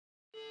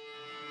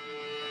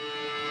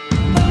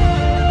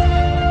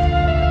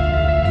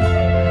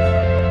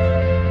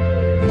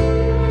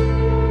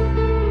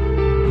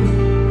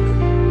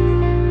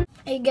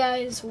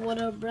guys,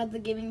 what up, Brad the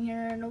Gaming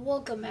here, and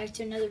welcome back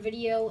to another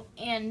video.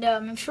 And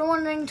if you're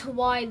wondering to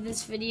why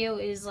this video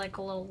is like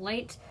a little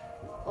late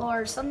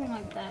or something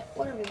like that,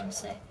 whatever you want to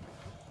say,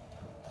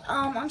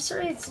 I'm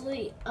sorry it's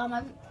late.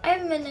 I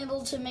haven't been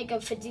able to make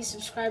a 50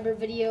 subscriber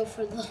video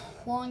for the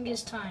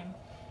longest time.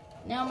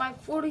 Now my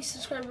 40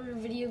 subscriber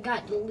video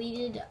got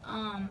deleted.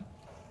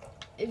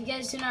 If you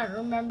guys do not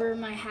remember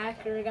my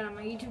hack I got on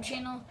my YouTube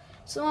channel,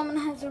 so I'm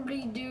gonna have to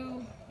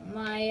redo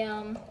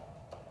my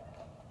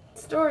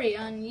story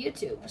on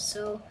YouTube.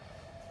 So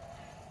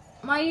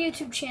my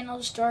YouTube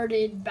channel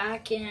started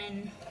back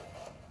in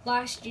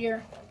last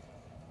year,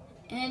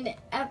 and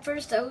at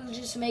first I was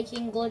just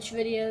making glitch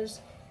videos,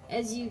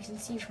 as you can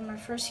see from my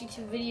first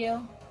YouTube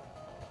video.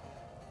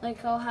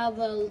 Like, I'll have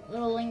a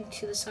little link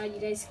to the side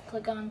you guys can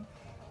click on.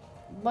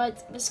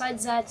 But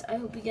besides that, I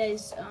hope you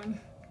guys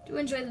do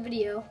enjoy the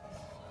video.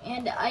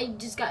 And I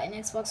just got an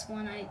Xbox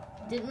One. I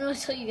didn't really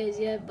tell you guys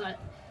yet, but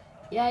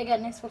yeah, I got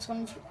an Xbox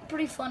One. It's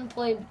pretty fun to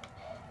play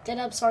Dead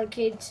Ups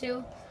Arcade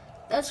too.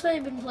 That's what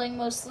I've been playing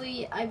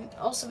mostly. I've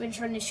also been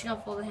trying to shoot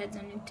off all the heads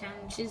on Nuketown,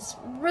 which is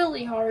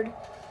really hard,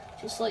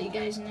 just to let you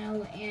guys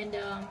know. And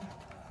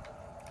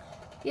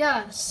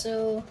yeah,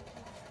 so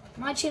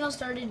my channel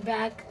started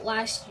back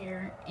last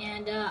year,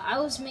 and I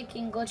was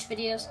making glitch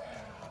videos,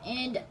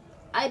 and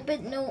I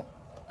bet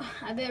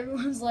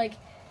everyone's like,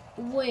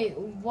 wait,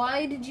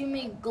 why did you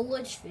make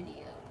glitch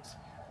videos?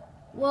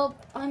 Well,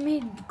 I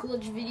made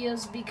glitch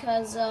videos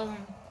because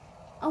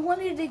I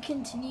wanted to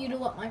continue to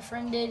what my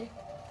friend did.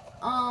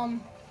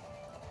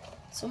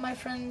 So my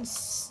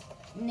friend's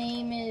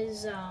name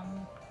is I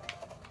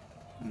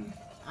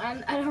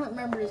don't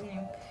remember his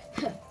name.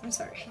 I'm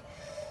sorry.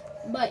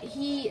 But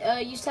he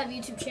used to have a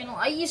YouTube channel.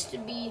 I used to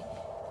be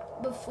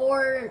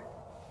before.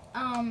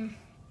 I'm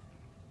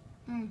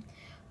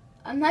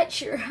not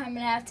sure. I'm gonna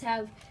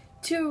have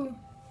two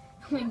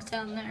links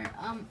down there.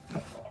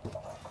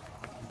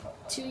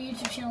 Two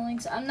YouTube channel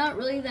links. I'm not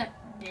really that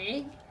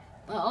big,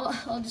 but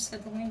I'll just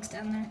have the links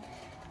down there.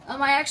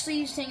 I actually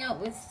used to hang out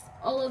with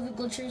all of the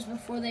glitchers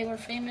before they were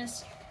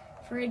famous.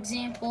 For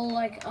example,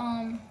 like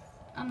I'm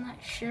not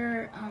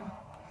sure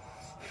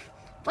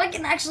if I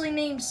can actually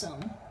name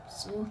some,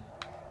 so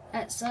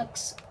that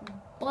sucks.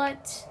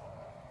 But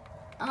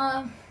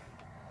I'm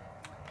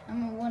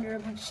gonna wonder a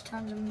bunch of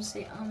times I'm gonna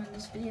say in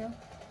this video.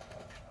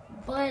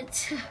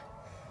 But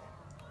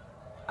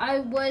I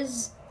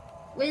was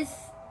with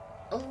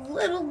a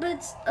little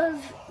bit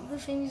of the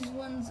famous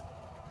ones,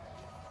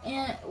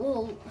 and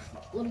well,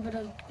 a little bit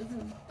of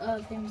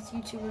the famous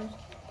YouTubers,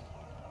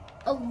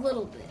 a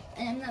little bit,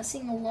 and I'm not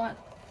seeing a lot.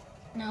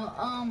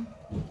 No,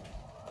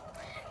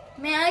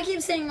 man, I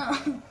keep saying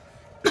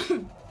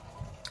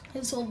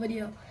this whole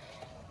video,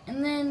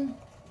 and then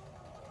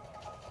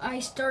I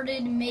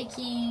started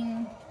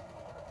making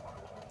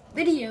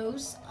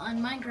videos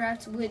on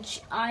Minecraft, which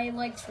I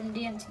liked from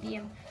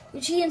Dan2DM,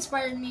 which he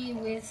inspired me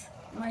with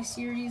my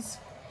series,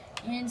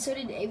 and so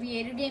did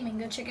Aviator Gaming.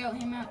 Go check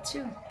him out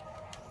too.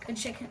 Go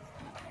check him.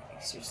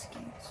 I seriously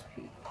can't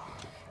speak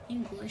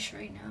English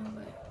right now,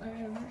 but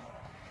whatever.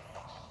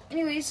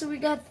 Anyway, so we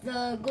got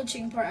the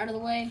glitching part out of the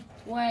way,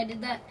 why I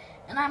did that,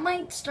 and I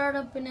might start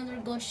up another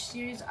glitch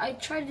series. I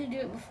tried to do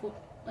it before,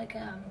 like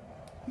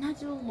not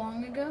too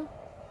long ago,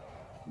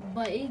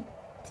 but it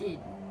did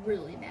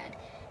really bad.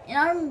 And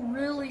I'm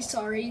really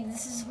sorry.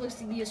 This is supposed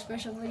to be a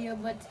special video,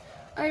 but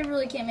I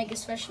really can't make a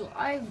special.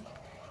 I've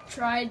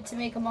tried to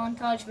make a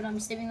montage, but I'm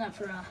saving that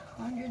for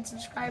 100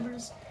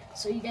 subscribers,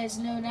 so you guys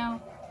know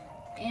now.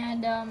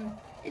 And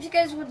if you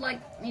guys would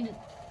like me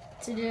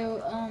to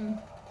do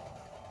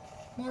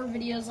more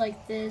videos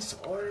like this,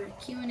 or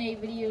Q&A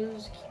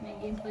videos,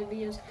 Q&A gameplay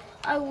videos,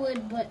 I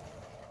would, but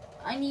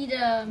I need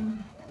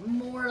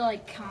more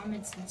like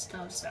comments and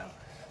stuff. So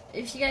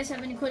if you guys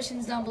have any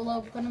questions down below,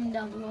 put them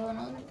down below, and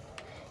I'll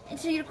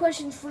answer your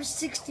questions for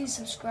 60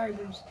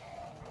 subscribers.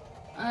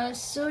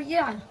 So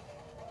yeah,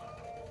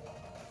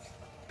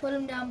 put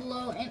them down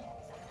below. And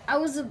I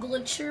was a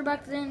glitcher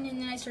back then,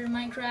 and then I started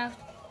Minecraft,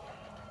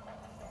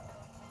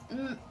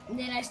 and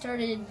then I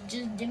started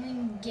just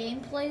doing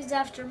gameplays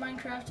after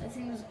Minecraft. I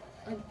think it was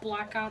like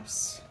Black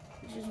Ops,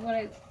 which is what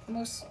I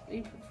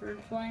mostly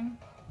preferred playing,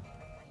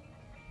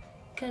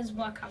 because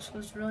Black Ops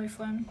was really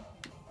fun.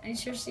 I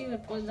seriously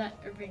would play that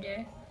every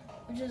day,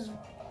 which is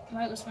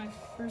why it was my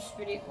first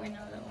video. Wait, no,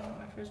 that wasn't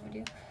my first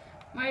video.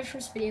 My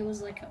first video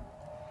was like a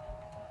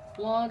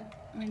vlog.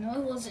 I mean, no,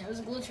 it wasn't. It was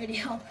a glitch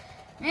video.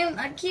 Man,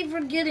 I keep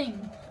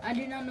forgetting. I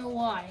do not know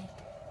why.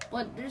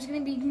 But there's going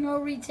to be no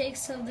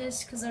retakes of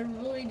this, because I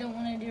really don't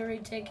want to do a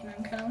retake, and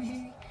I'm kind of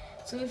lazy.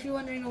 So if you're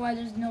wondering why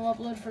there's no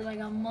upload for like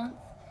a month,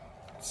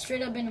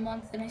 straight up in a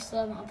month, and I still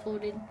haven't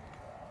uploaded.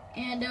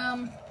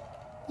 And,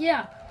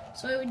 yeah.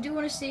 So I do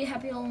want to say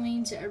Happy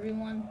Halloween to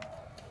everyone.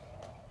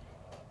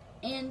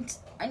 And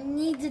I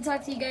need to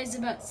talk to you guys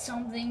about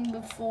something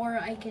before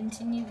I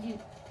continue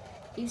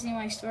using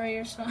my story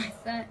or something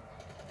like that.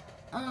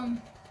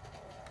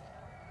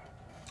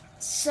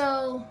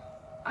 So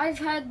I've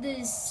had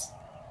this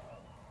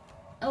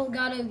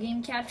Elgato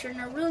game capture, and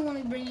I really want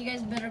to bring you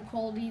guys better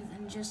quality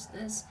than just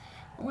this.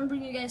 I want to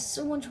bring you guys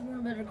so much more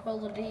better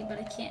Call of Duty, but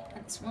I can't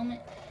at this moment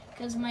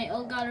because my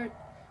Elgato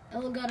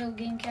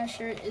game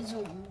cacher is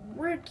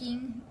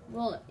working.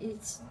 Well,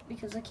 it's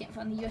because I can't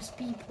find the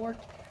USB port.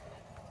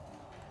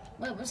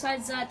 But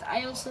besides that,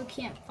 I also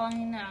can't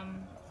find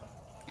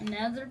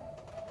another.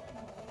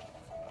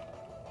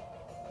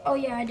 Oh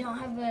yeah, I don't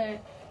have a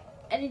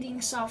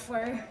editing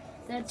software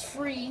that's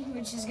free,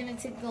 which is gonna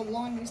take the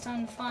longest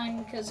time to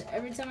find because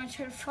every time I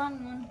try to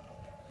find one,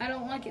 I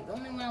don't like it. The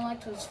only one I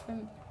liked was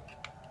from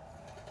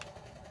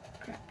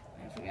crap.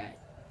 I forgot.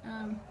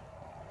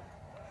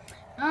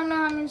 I don't know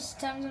how many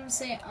times I'm gonna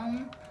say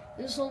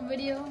this whole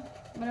video,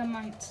 but I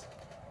might.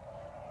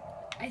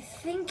 I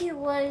think it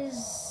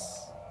was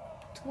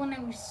when I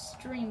was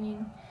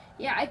streaming.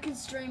 Yeah, I could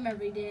stream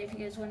every day if you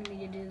guys wanted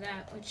me to do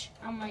that, which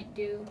I might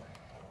do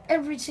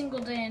every single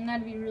day, and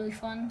that'd be really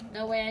fun.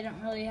 That way I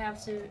don't really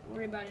have to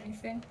worry about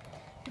anything.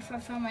 If I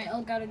found my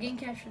Elgato game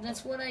capture,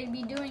 that's what I'd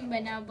be doing by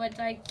now, but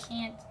I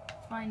can't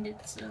find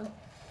it, so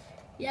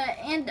yeah.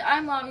 And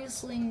I'm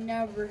obviously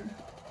never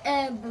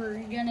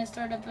ever gonna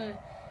start up a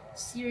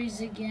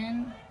series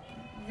again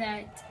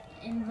that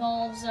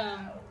involves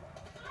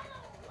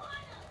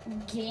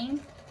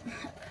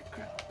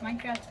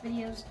Minecraft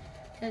videos,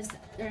 because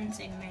they're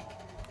insane to make.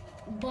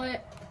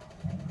 But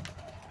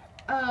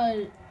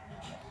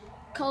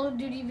Call of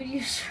Duty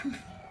videos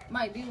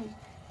might be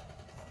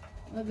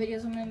what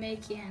videos I'm gonna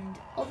make and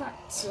all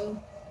that.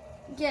 So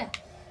yeah,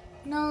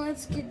 now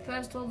let's get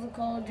past all the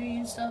Call of Duty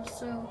and stuff.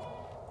 So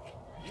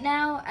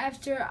now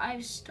after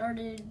I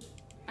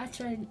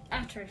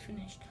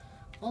finished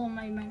all of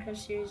my Minecraft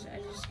series, I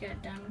just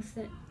got done with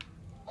it,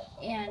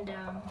 and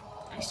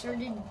I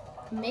started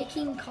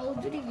making Call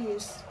of Duty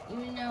videos,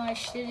 even though I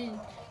shouldn't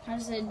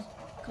have said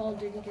Call of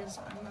Duty because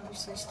I'm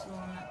obviously still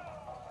on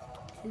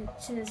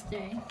that to this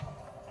day,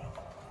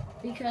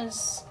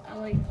 because I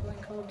like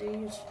playing Call of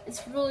Duty.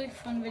 It's a really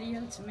fun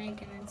video to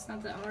make, and it's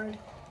not that hard.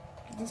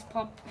 You just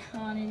pop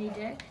on any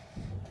day.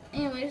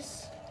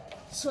 Anyways,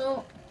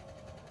 so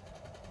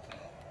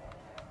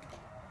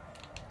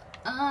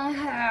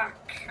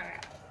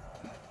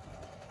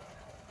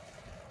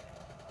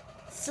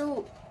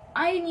so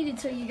I need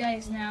to tell you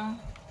guys now,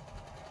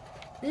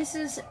 this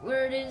is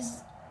where it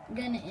is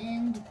gonna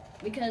end,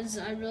 because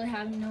I really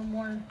have no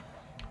more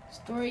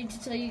story to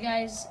tell you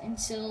guys.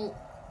 Until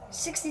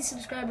 60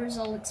 subscribers,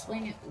 I'll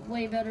explain it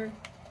way better,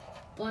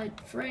 but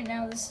for right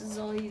now, this is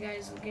all you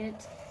guys will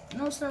get. I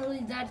know it's not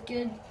really that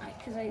good,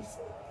 because I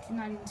did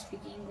not even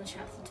speak English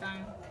half the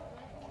time,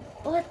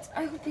 but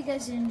I hope you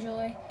guys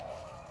enjoy.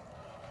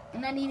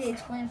 And I need to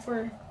explain,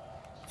 for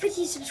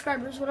 50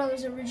 subscribers, what I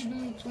was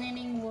originally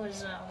planning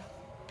was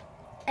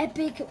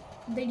epic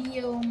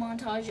video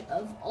montage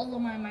of all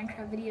of my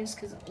Minecraft videos,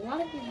 because a lot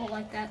of people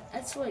like that.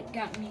 That's what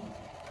got me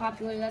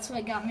popular. That's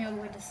what got me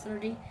over to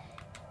 30.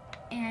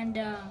 And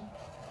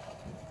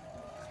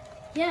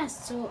yeah,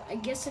 so I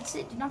guess that's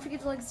it. Do not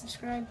forget to like and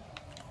subscribe.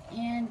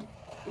 And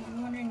if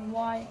you're wondering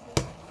why,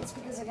 it's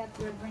because I got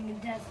the red ring of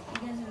death.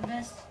 You guys are the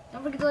best.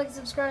 Don't forget to like and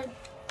subscribe.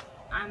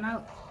 I'm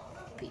out.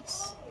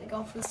 Peace. Thank you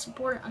all for the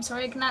support. I'm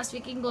sorry I cannot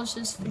speak English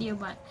this video,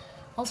 but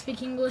I'll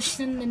speak English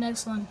in the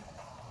next one.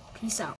 Peace out.